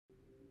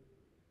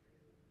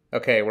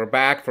Okay, we're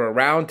back for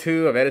round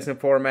 2 of Edison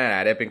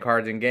format at Epik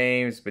Cards and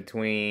Games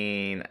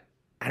between...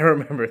 I don't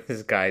remember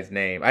this guy's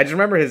name. I just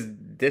remember his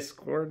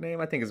Discord name.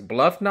 I think it's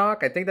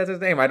bluffednoc. I think that's his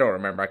name. I don't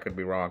remember. I could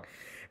be wrong.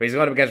 But he's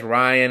going up against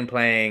Ryan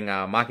playing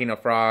Machina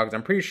Frogs.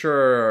 I'm pretty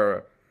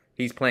sure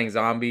he's playing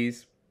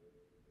zombies.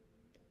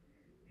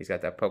 He's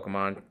got that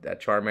Pokemon,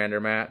 that Charmander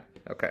mat.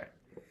 Okay.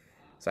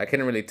 So I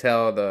couldn't really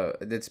tell.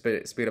 It did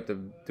speed up the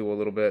duel a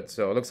little bit.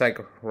 So it looks like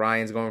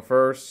Ryan's going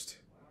first.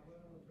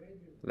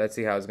 Let's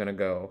see how it's going to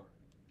go.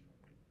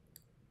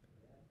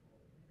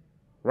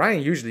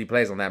 Ryan usually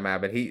plays on that map,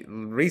 but I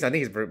think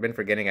he's been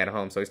forgetting at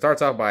home. So he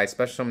starts off by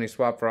special summoning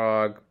Swap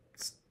Frog,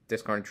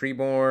 discarding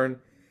Treeborn,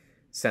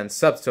 sends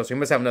Substitute. So he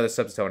must have another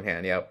Substitute in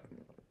hand. Yep.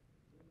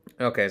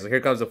 Okay, so here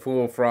comes the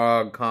Fool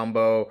Frog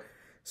combo.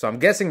 So I'm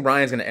guessing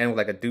Ryan's going to end with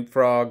like a Dupe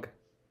Frog,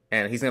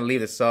 and he's going to leave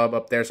the sub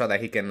up there so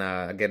that he can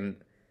get in.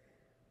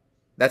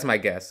 That's my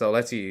guess. So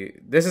let's see.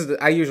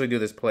 I usually do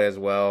this play as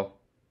well.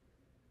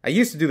 I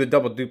used to do the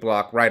double dupe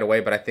block right away,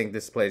 but I think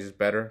this play is just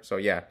better. So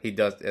yeah, he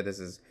does. This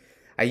is.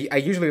 I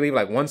usually leave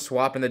like one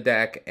swap in the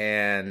deck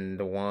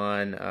and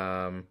one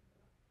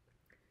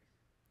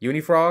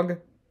Unifrog.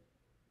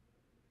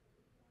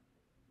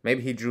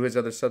 Maybe he drew his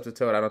other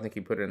Substitute. I don't think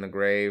he put it in the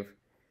grave.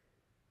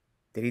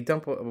 Did he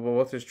dump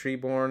both his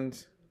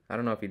Treeborns? I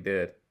don't know if he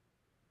did.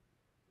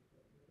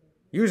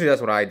 Usually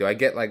that's what I do. I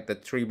get like the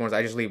Treeborns.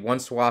 I just leave one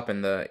swap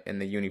in the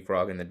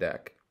Unifrog in the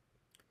deck.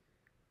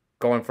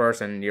 Going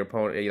first, and your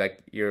opponent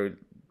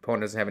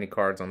doesn't have any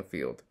cards on the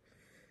field.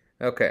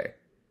 Okay,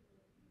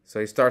 so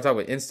he starts out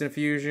with Instant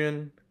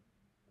Fusion.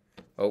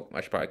 Oh,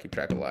 I should probably keep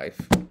track of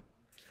life.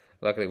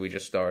 Luckily, we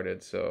just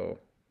started, so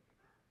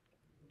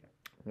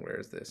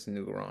where's this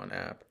Neuron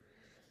app?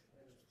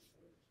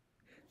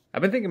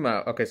 I've been thinking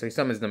about. Okay, so he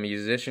summons the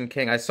Musician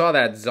King. I saw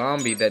that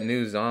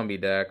new zombie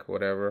deck,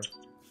 whatever.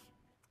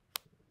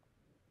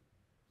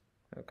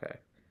 Okay,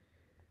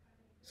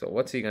 so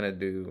what's he gonna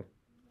do?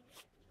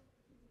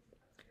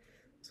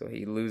 So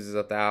he loses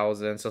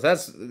 1,000. So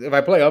that's, if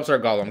I play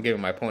Upstart Golem, I'm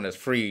giving my opponents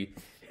free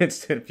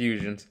instant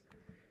fusions.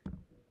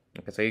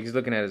 Okay, so he's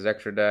looking at his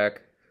extra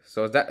deck.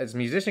 So is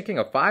Musician King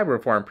a 5 or a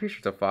 4? I'm pretty sure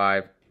it's a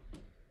 5.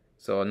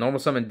 So a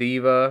normal summon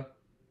Diva.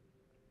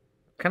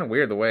 Kind of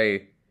weird the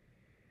way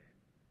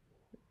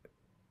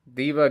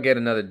Diva get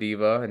another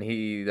Diva, and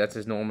that's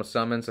his normal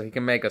summon. So he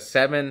can make a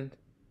 7.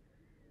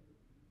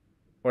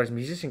 Or is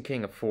Musician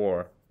King a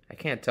 4? I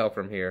can't tell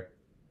from here.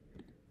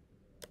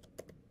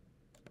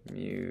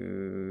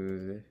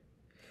 I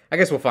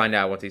guess we'll find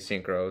out once he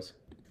synchros.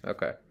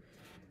 Okay.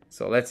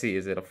 So let's see.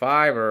 Is it a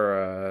 5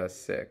 or a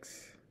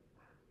 6?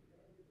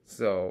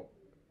 So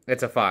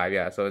it's a 5,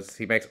 yeah. So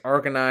he makes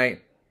Arcanite.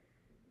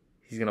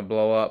 He's going to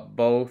blow up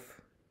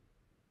both.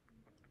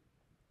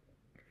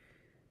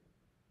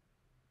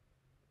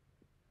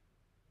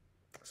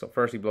 So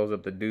first he blows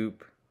up the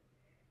dupe.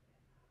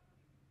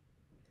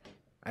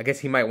 I guess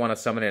he might want to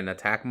summon it in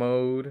attack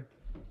mode.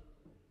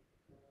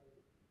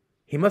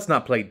 He must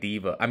not play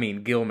Diva. I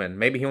mean, Gilman.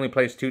 Maybe he only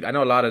plays 2. I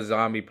know a lot of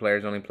zombie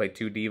players only play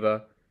 2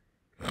 Diva.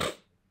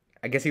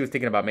 I guess he was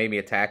thinking about maybe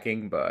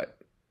attacking, but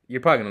you're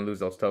probably going to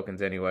lose those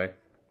tokens anyway.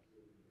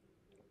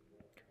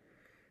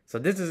 So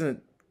this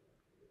doesn't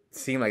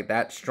seem like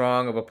that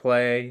strong of a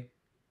play.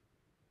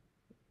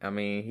 I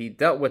mean, he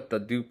dealt with the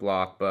dupe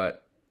block,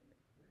 but...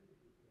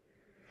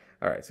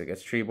 Alright, so he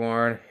gets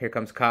Treeborn. Here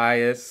comes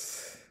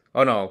Caius.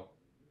 Oh, no.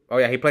 Oh,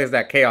 yeah, he plays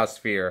that Chaos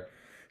Sphere.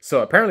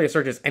 So apparently it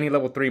searches any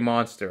level 3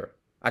 monster.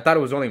 I thought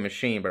it was only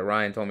Machine, but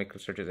Ryan told me it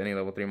searches any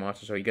level 3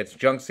 monster. So he gets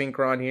Junk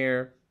Synchron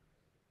here.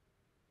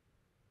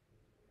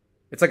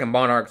 It's like a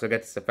Monarch, so it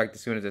gets this effect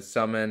as soon as it's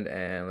summoned.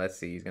 And let's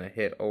see, he's going to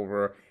hit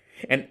over.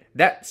 And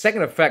that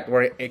second effect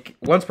where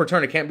once per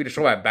turn it can't be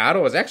destroyed by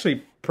battle is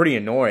actually pretty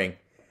annoying.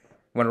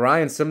 When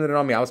Ryan summoned it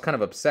on me, I was kind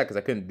of upset because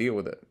I couldn't deal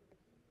with it.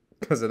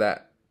 Because of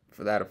that,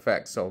 for that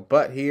effect. So,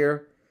 but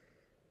here...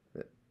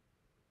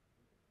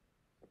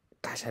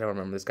 Gosh, I don't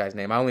remember this guy's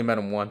name. I only met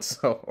him once.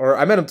 Or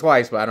I met him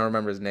twice, but I don't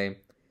remember his name.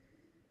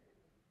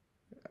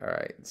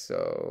 Alright,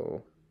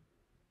 so...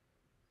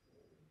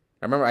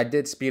 I remember I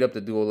did speed up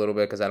the duel a little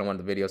bit because I don't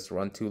want the videos to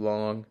run too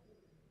long.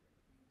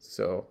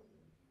 So...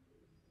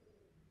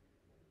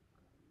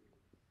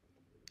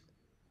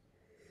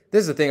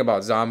 This is the thing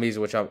about zombies,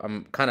 which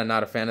I'm kind of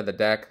not a fan of the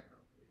deck.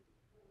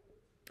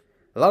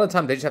 A lot of the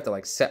time, they just have to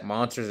like set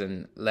monsters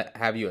and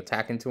have you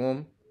attack into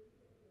them.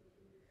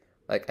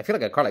 Like, I feel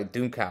like a card like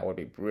Doomcow would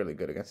be really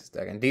good against this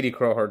deck. And DD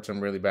Crow hurts him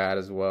really bad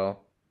as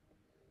well.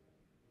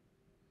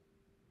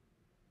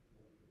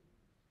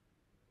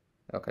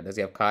 Okay, does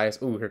he have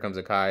Caius? Ooh, here comes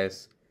a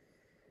Caius.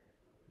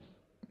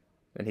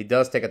 And he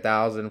does take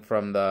 1,000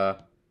 from the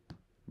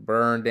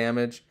burn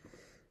damage.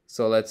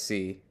 So let's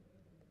see.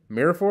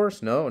 Mirror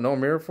Force? No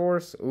Mirror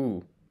Force?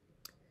 Ooh.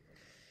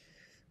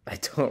 I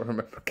don't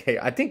remember. Okay,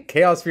 I think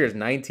Chaos Sphere is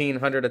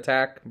 1,900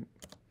 attack.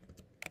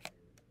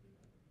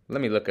 Let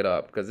me look it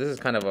up, because this is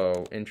kind of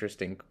an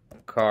interesting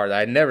card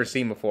I'd never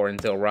seen before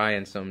until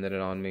Ryan summoned it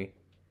on me.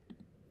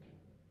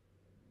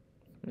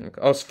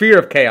 Okay. Oh, Sphere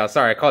of Chaos.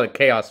 Sorry, I called it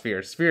Chaos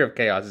Sphere. Sphere of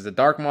Chaos is a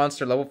dark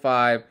monster, level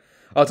 5.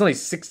 Oh, it's only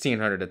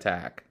 1600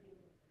 attack.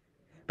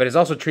 But it's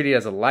also treated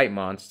as a light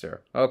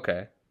monster.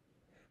 Okay.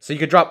 So you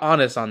could drop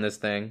Honest on this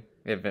thing,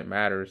 if it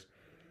matters.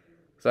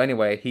 So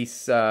anyway,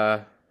 he's,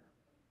 I'm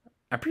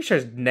pretty sure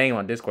his name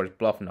on Discord is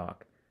bluffednoc.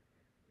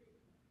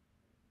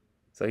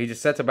 So he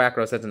just sets a back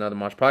row, sets another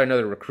monster. Probably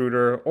another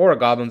recruiter or a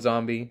goblin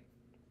zombie.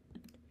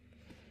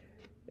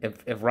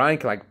 If Ryan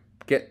can, like,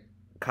 get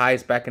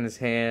Kai's back in his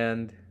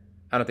hand.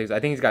 I don't think so. I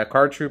think he's got a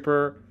card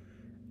trooper,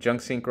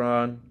 junk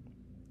synchron.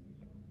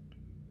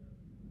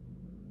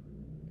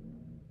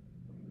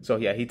 So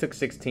yeah, he took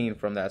 16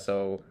 from that.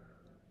 So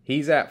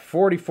he's at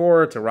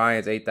 44 to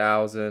Ryan's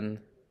 8,000.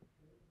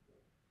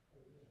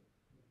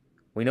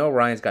 We know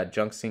Ryan's got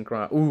junk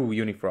synchron. Ooh,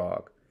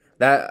 Unifrog.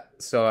 That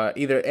so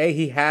either A,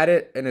 he had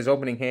it in his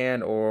opening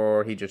hand,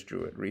 or he just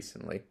drew it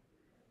recently.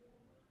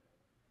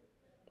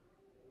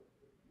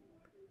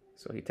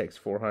 So he takes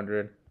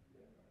 400.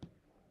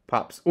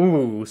 Pops.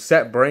 Ooh,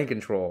 set brain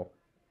control.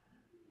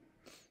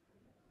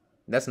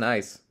 That's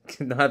nice.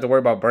 Don't have to worry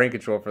about brain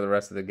control for the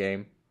rest of the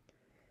game.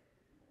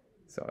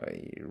 So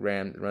he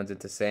runs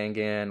into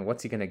Sangan.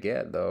 What's he gonna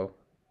get though?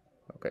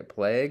 Okay,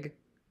 Plague.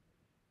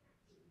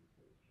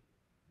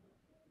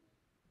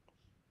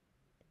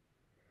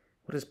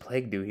 What does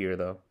Plague do here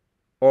though?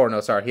 Oh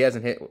no, sorry, he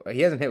hasn't hit.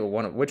 He hasn't hit with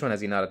one. Which one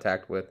has he not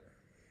attacked with?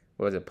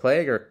 What was it,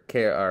 Plague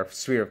or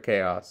Sphere of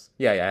Chaos?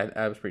 Yeah,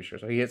 I was pretty sure.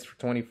 So he hits for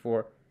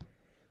 24.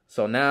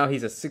 So now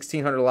he's at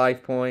 1,600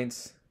 life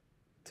points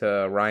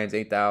to Ryan's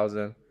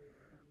 8,000.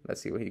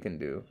 Let's see what he can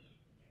do.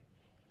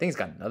 I think he's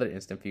got another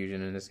instant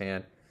fusion in his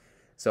hand.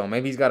 So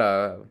maybe he's got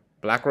a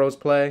Black Rose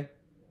play.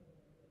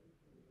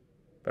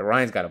 But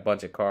Ryan's got a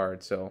bunch of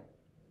cards, so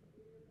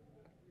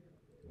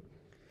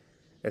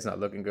it's not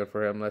looking good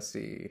for him. Let's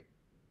see.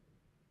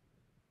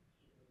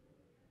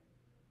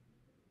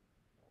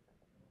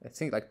 I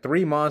think like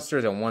 3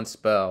 monsters and 1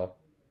 spell.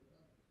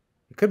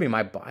 It could be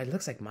my body. It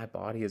looks like my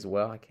body as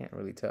well. I can't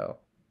really tell.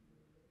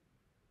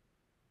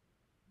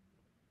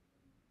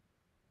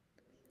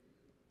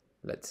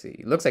 Let's see.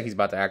 It looks like he's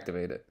about to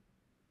activate it.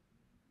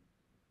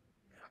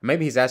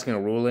 Maybe he's asking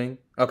a ruling.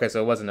 Okay,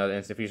 so it was another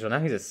instant fusion. So now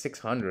he's at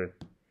 600.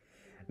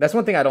 That's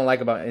one thing I don't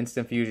like about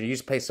instant fusion. You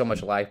just pay so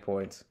much life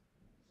points.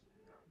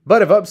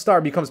 But if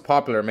Upstart becomes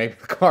popular, maybe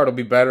the card will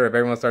be better if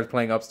everyone starts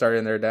playing Upstart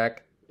in their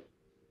deck.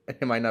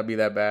 It might not be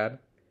that bad.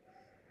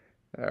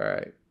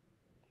 Alright.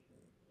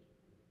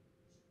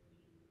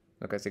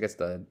 Okay, so he gets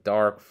the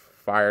Dark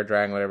Fire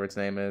Dragon, whatever its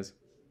name is.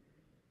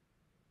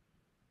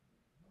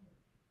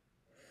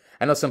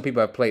 I know some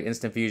people have played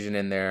instant fusion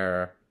in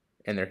their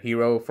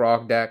hero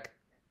frog deck.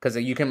 Because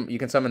you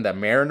can summon the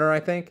Mariner, I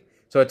think.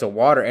 So it's a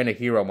water and a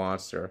hero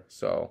monster.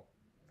 So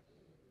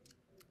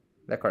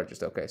that card's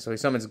just okay. So he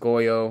summons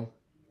Goyo.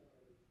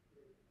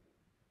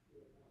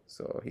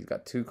 So he's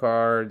got 2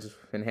 cards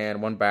in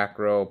hand, 1 back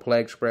row,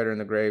 Plague Spreader in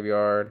the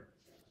graveyard.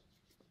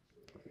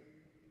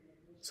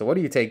 So what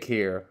do you take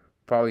here?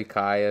 Probably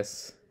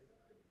Caius.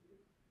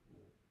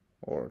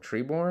 Or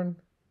Treeborn?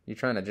 You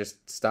trying to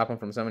just stop him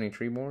from summoning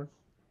Treeborn?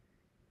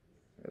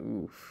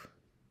 Oof.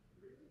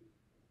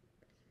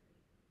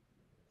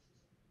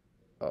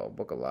 Oh,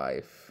 Book of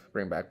Life.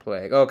 Bring back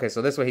Plague. Okay,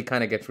 so this way he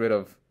kind of gets rid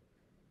of...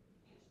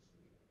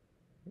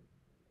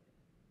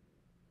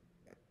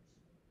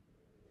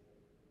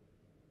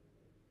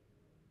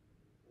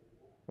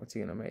 What's he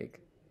gonna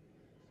make?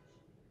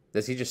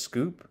 Does he just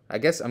scoop?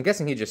 I'm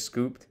guessing he just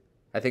scooped.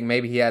 I think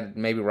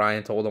maybe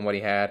Ryan told him what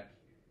he had.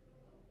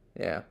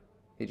 Yeah,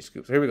 he just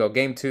scoops. So here we go,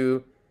 game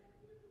 2.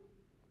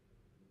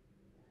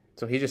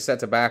 So he just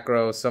sets a back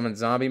row, summons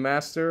Zombie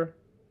Master,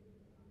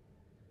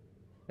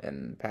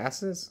 and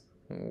passes.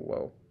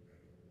 Whoa.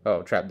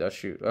 Oh, Trap Dust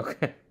Shoot.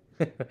 Okay.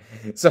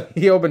 So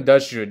he opened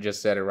Dust Shoot and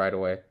just said it right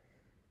away.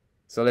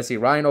 So let's see.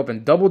 Ryan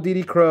opened double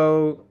DD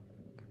Crow,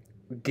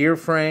 Gear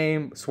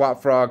Frame,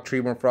 Swap Frog,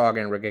 Treeborn Frog,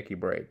 and Regeki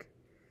Break.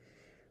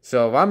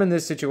 So if I'm in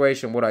this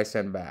situation, what do I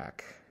send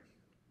back?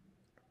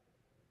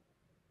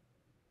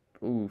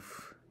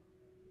 Oof.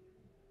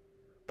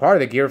 Part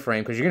of the Gear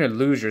Frame, because you're going to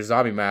lose your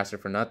Zombie Master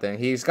for nothing.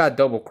 He's got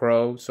double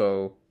Crow,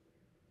 so...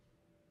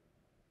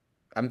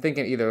 I'm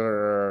thinking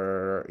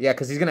either... Yeah,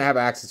 because he's going to have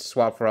access to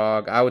Swap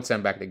Frog. I would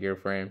send back the Gear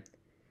Frame.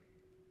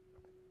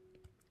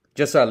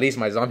 Just so at least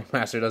my Zombie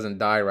Master doesn't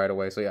die right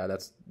away. So yeah,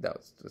 that's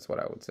what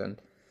I would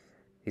send.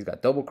 He's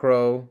got double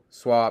Crow,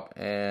 Swap,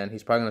 and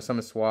he's probably going to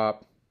summon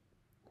Swap.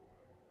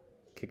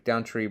 Kick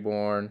down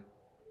Treeborn.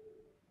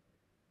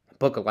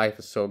 Book of Life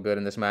is so good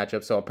in this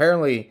matchup. So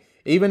apparently,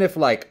 even if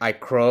like I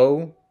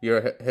Crow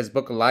his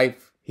Book of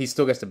Life, he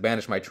still gets to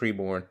banish my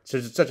Treeborn.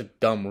 It's such a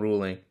dumb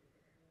ruling.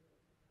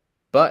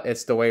 But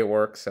it's the way it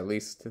works. At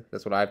least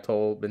that's what I've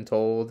been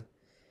told.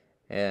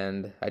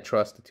 And I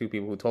trust the 2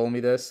 people who told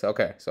me this.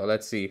 Okay, so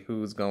let's see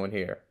who's going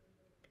here.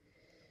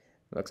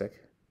 Looks like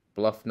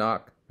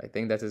bluffednoc. I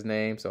think that's his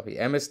name. So he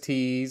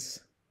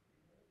MSTs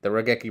the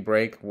Regeki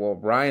Break. Well,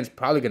 Ryan's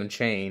probably going to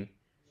chain.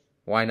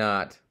 Why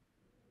not?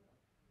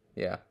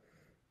 Yeah.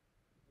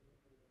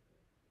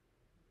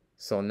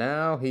 So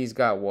now he's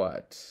got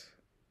what?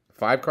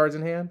 5 cards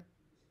in hand?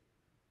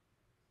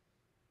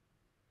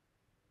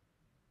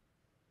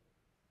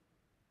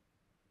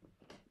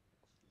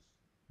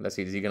 Let's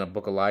see, is he gonna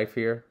book a life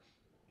here?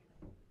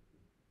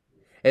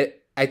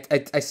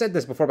 I said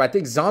this before, but I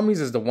think Zombies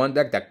is the one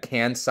deck that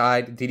can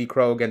side DD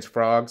Crow against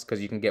Frogs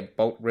because you can get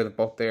rid of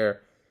both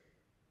their.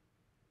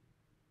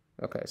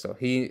 Okay,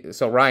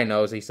 so Ryan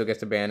knows he still gets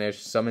to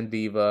banish, summon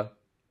Diva.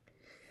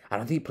 I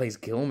don't think he plays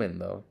Gilman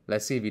though.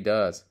 Let's see if he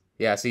does.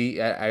 Yeah,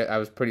 see, I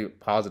was pretty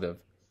positive.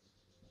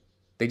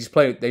 They just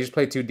play 2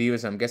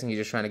 Divas. I'm guessing he's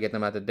just trying to get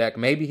them out the deck.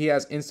 Maybe he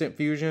has instant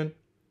fusion.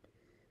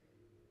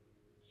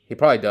 He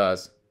probably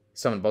does.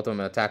 Summon both of them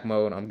in attack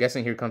mode. I'm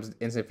guessing here comes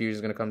instant fusion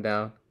is gonna come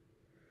down.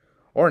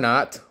 Or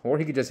not. Or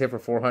he could just hit for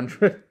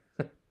 400.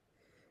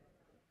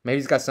 Maybe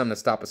he's got something to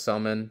stop a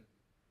summon.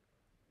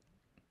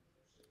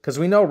 Because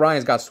we know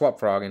Ryan's got Swap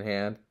Frog in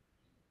hand.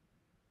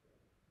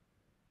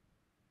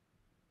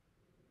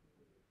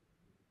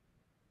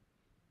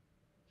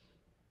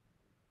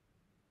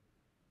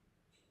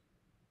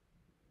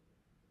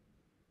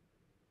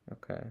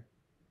 Okay.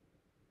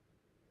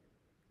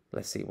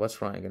 Let's see. What's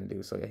Ryan going to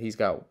do? So yeah, he's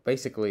got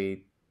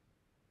basically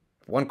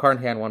 1 card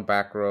in hand, 1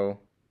 back row.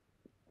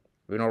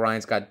 We know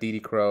Ryan's got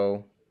DD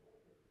Crow.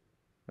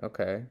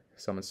 Okay.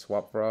 Summon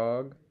Swap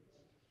Frog.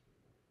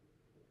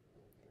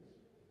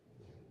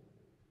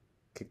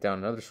 Kick down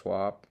another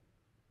swap.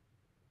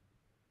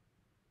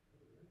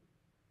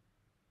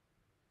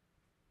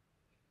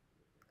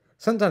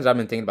 Sometimes I've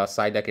been thinking about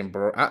side decking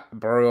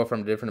Burial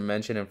from a different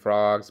dimension and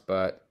Frogs,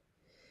 but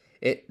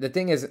the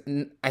thing is,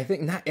 I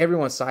think not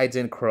everyone sides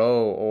in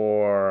Crow,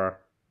 or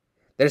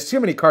there's too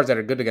many cards that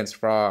are good against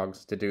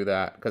Frogs to do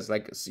that, because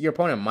like your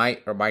opponent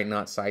might or might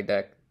not side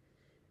deck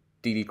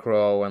DD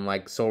Crow and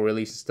like Soul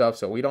Release and stuff,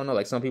 so we don't know.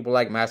 Like some people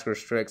like Massacre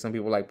Strict, some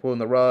people like Pulling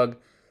the Rug,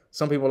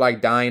 some people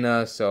like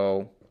Dinah,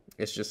 so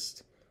it's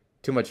just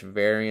too much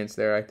variance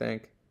there, I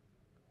think.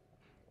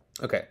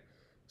 Okay,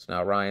 so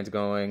now Ryan's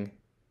going.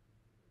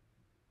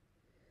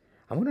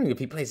 I'm wondering if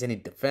he plays any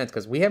defense,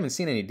 because we haven't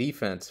seen any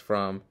defense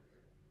from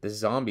this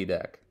zombie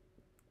deck.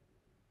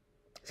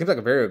 Seems like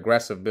a very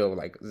aggressive build,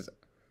 like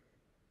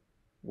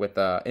with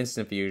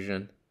instant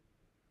fusion.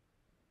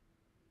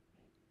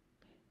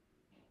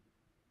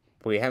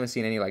 But we haven't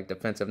seen any like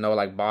defensive, no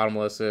like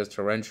bottomlesses,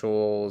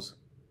 torrentials,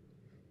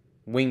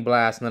 wing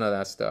blast, none of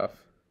that stuff.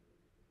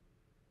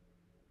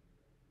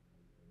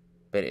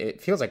 But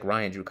it feels like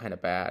Ryan drew kind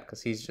of bad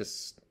because he's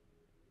just,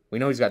 we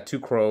know he's got 2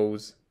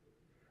 crows.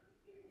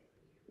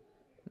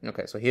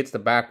 Okay, so he hits the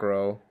back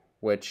row,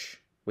 which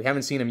we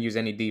haven't seen him use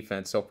any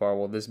defense so far.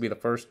 Will this be the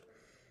first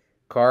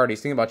card? He's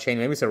thinking about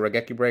chaining. Maybe it's a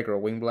Regeki Break or a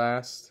Wing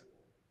Blast.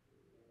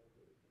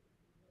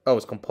 Oh,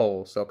 it's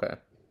Compulse. Okay.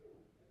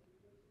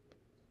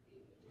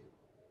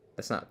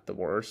 That's not the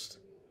worst.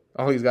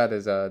 All he's got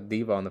is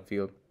Diva on the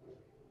field.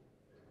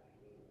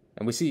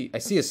 And I see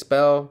a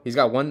spell. He's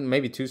got 1,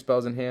 maybe 2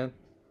 spells in hand.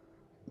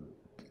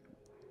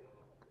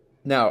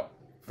 Now,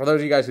 for those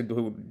of you guys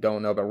who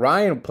don't know, but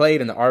Ryan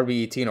played in the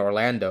RBET in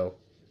Orlando.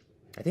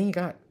 I think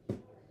he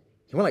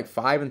went like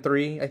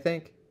 5-3, I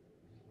think.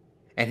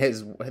 And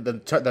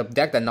the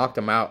deck that knocked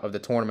him out of the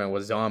tournament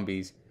was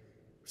Zombies.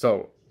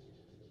 So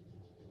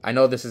I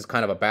know this is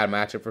kind of a bad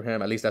matchup for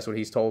him. At least that's what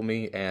he's told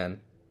me. And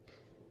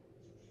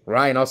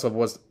Ryan also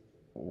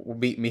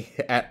beat me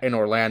in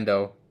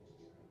Orlando.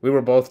 We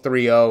were both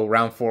 3-0.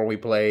 Round 4 we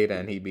played,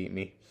 and he beat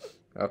me.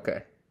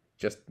 Okay.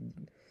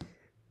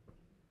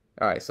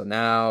 Alright, so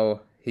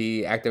now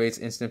he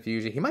activates Instant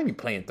Fusion. He might be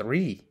playing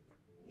 3.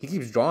 He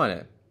keeps drawing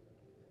it.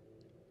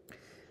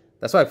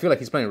 That's why I feel like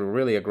he's playing a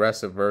really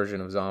aggressive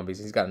version of Zombies.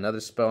 He's got another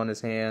spell in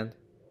his hand.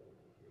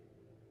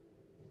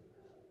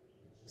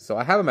 So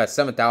I have him at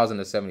 7,000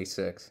 to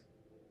 76.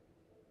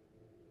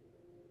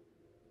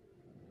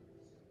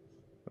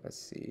 Let's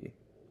see.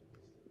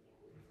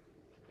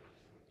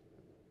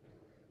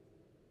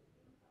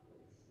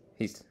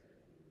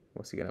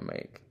 What's he gonna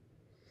make?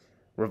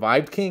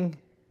 Revived King?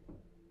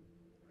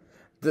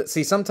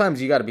 See,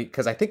 sometimes you gotta be,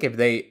 because I think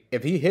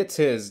if he hits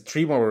his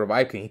Treeborn with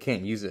Revived King, he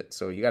can't use it.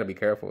 So you gotta be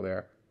careful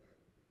there.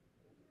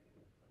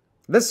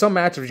 There's some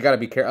matchups you gotta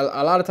be careful.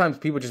 A lot of times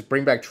people just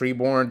bring back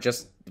Treeborn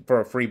just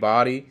for a free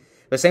body.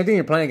 The same thing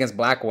you're playing against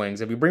Black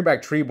Wings. If you bring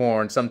back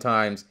Treeborn,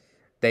 sometimes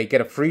they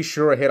get a free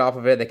sure hit off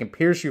of it. They can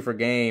pierce you for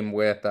game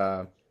with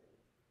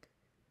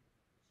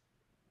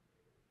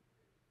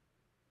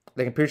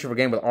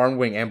Armed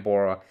Wing and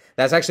Bora.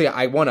 That's actually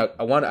I won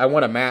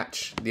a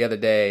match the other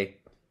day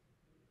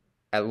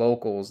at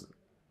locals.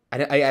 I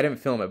didn't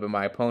film it, but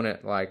my opponent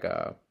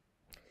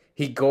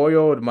he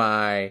goiled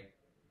my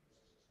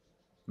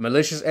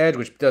Malicious Edge,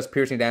 which does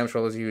piercing damage for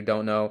those of you who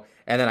don't know,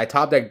 and then I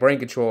top decked Brain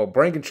Control.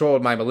 Brain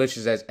controlled my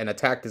Malicious Edge and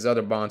attacked his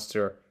other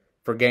monster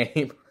for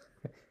game.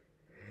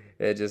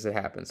 It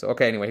happens. So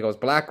okay, anyway, he goes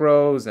Black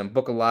Rose and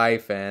Book of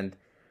Life, and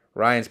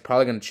Ryan's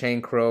probably gonna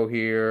chain Crow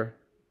here.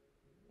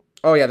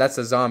 Oh yeah, that's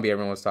the zombie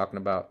everyone was talking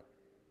about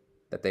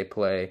that they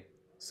play.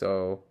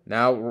 So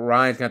now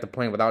Ryan's gonna have to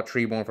play without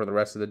Treeborn for the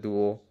rest of the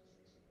duel.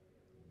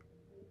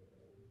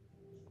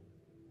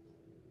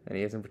 And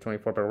he isn't for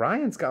 24, but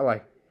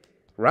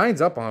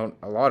Ryan's up on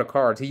a lot of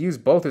cards. He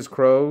used both his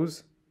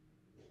Crows.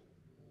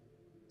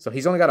 So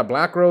he's only got a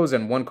Black Rose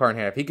and 1 card in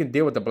hand. If he can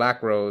deal with the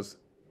Black Rose,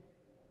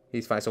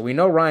 He's fine. So we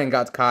know Ryan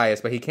got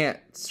Caius, but he can't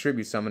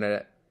tribute summon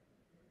it.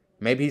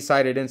 Maybe he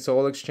sided in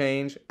Soul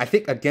Exchange. I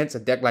think against a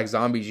deck like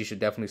Zombies, you should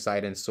definitely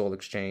side in Soul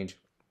Exchange.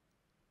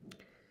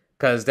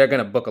 Because they're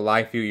going to book a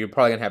Life View. You're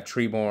probably going to have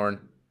Treeborn.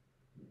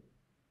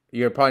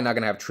 You're probably not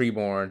going to have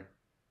Treeborn.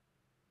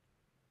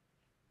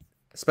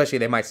 Especially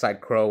they might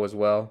side Crow as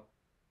well.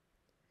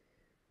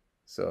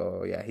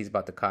 So, yeah, he's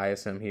about to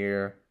Caius him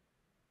here.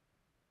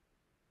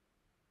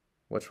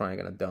 What's Ryan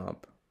going to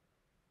dump?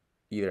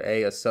 Either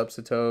A, a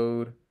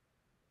Substitoad.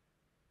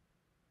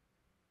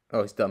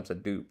 Oh, he dumps a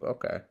dupe.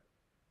 Okay.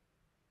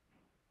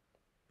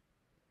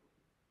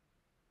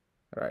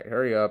 All right,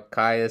 hurry up.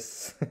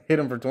 Caius. Hit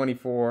him for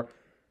 24.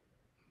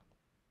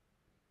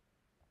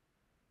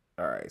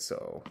 All right,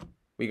 so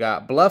we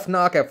got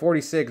bluffednoc at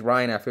 46,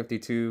 Ryan at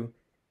 52.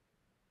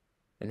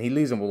 And he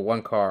leaves him with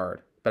 1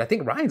 card. But I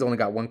think Ryan's only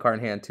got 1 card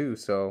in hand too,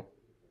 so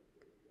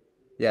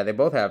yeah, they're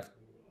both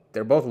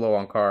low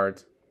on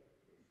cards.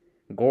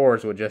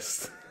 Gores would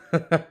just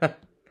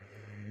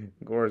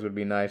Gores would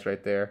be nice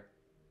right there.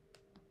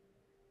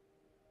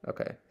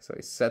 Okay, so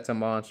he sets a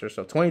monster.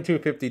 So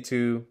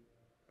 2252.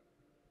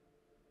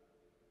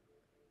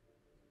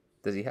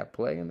 Does he have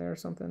play in there or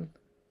something?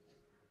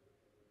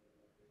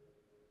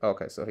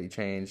 Okay, so he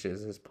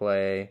changes his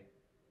play.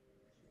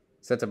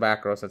 Sets a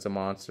back row, sets a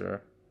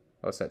monster.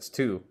 Oh, sets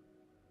 2.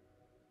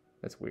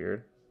 That's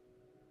weird.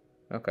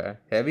 Okay.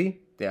 Heavy?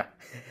 Yeah.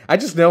 I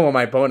just know when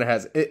my opponent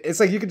has... It's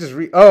like you could just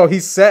Oh, he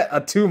set a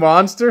 2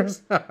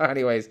 monsters?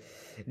 Anyways.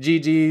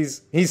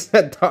 GG's. He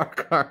set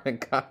Dark Arm and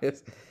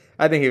Caius.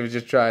 I think he was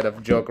just trying to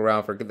joke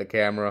around for the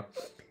camera.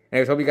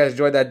 Anyways, hope you guys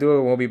enjoyed that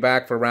duel. We'll be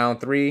back for round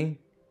 3.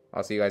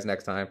 I'll see you guys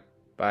next time.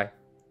 Bye.